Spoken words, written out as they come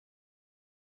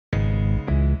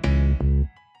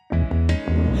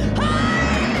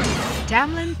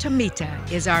Tamlyn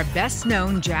Tomita is our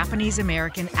best-known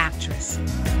Japanese-American actress.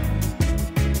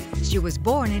 She was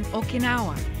born in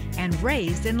Okinawa and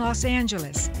raised in Los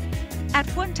Angeles. At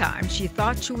one time, she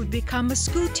thought she would become a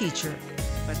school teacher,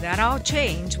 but that all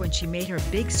changed when she made her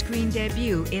big screen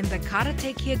debut in The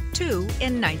Karate Kid 2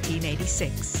 in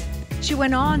 1986. She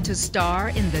went on to star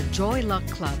in The Joy Luck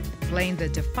Club, playing the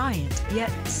defiant yet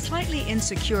slightly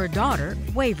insecure daughter,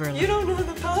 Waverly. You don't know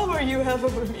the power you have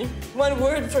over me. One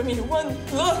word from you, one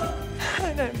look,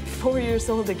 and I'm 4 years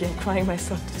old again, crying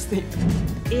myself to sleep.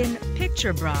 In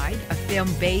Picture Bride, a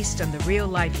film based on the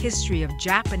real-life history of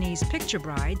Japanese picture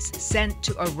brides sent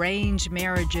to arranged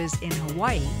marriages in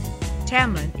Hawaii,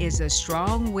 Tamlyn is a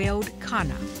strong-willed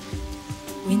kana.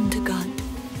 Wind god.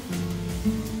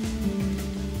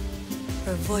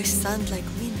 Her voice sounds like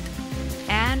wind.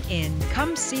 And in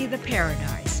Come See the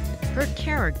Paradise, her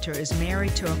character is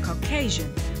married to a Caucasian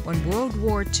when World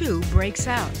War II breaks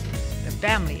out. The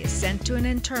family is sent to an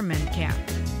internment camp.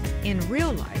 In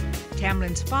real life,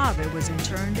 Tamlyn's father was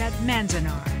interned at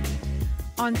Manzanar.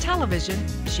 On television,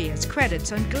 she has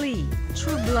credits on Glee,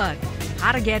 True Blood,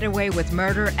 How to Get Away with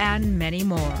Murder, and many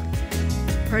more.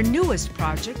 Her newest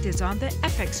project is on the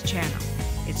FX channel.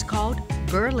 It's called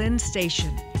Berlin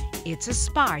Station. It's a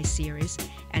spy series,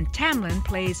 and Tamlyn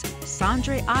plays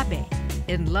Sandre Abe,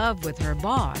 in love with her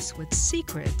boss with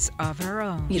secrets of her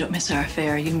own. You don't miss our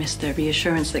affair, you miss the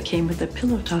reassurance that came with the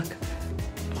pillow talk.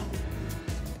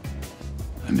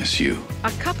 I miss you. A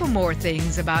couple more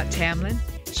things about Tamlyn.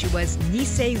 She was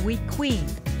Nisei Week Queen,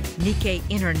 Nikkei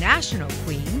International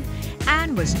Queen,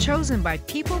 and was chosen by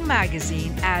People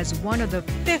magazine as one of the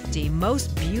 50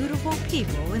 most beautiful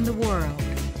people in the world.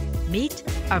 Meet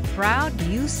a proud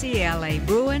UCLA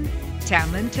Bruin,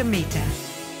 Tamlyn Tomita.